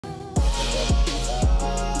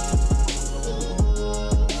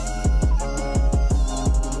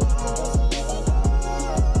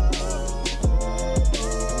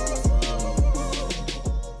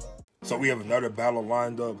we have another battle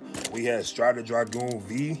lined up. We had STRATA Dragoon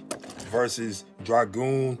V versus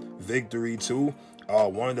Dragoon Victory 2.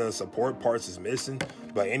 One of the support parts is missing.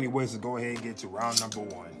 But anyways, let's go ahead and get to round number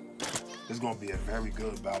 1. This is going to be a very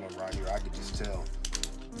good battle right here. I can just tell.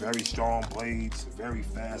 Very strong blades, very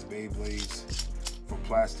fast Beyblades from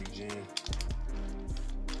Plastic Gen.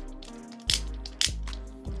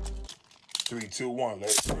 3, 2, 1,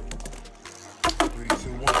 let's rip. 3, 2,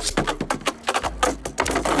 1, let's rip.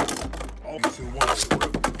 3, 2, 1, let's rip.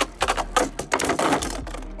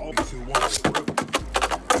 3, 2, 1, let's rip.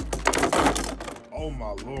 Oh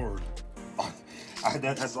my Lord.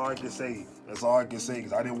 That's all I can say. That's all I can say,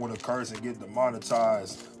 because I didn't want to curse and get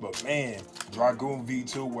demonetized. But man, Dragoon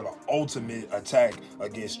V2 with an ultimate attack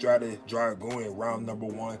against STRATA Dragoon in round number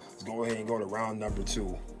 1. Let's go ahead and go to round number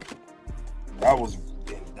 2. That was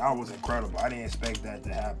incredible. I didn't expect that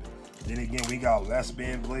to happen. Then again, we got less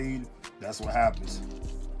Beyblade. That's what happens.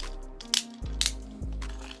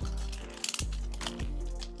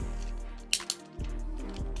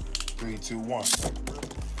 Three, 2, 1. 3,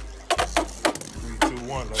 2,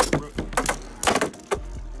 1. Let's rip.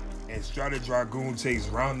 And STRATA Dragoon takes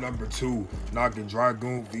round number 2, knocking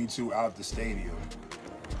Dragoon V2 out the stadium.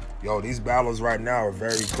 Yo, these battles right now are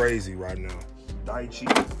very crazy right now. Daichi.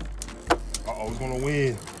 Uh-oh, who's gonna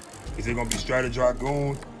win? Is it gonna be STRATA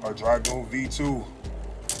Dragoon or Dragoon V2?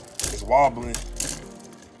 It's wobbling.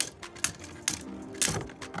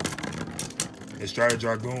 And STRATA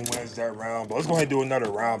Dragoon wins that round. But let's go ahead and do another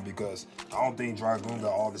round, because I don't think Dragoon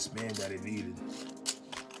got all the spin that it needed.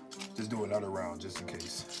 Just do another round just in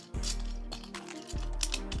case.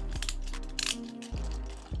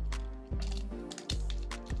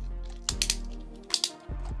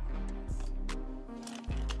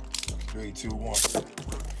 Three, 2, 1. 3,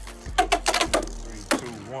 2,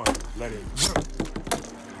 1. Let it rip.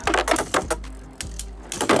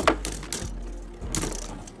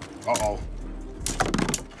 Uh-oh.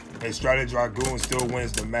 And STRATA Dragoon still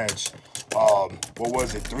wins the match. What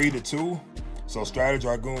was it, 3 to 2? So STRATA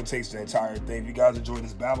Dragoon takes the entire thing. If you guys enjoyed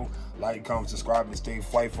this battle, like, comment, subscribe, and stay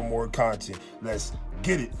flight for more content. Let's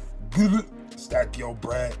get it. Stack your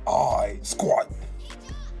bread. All right, squat.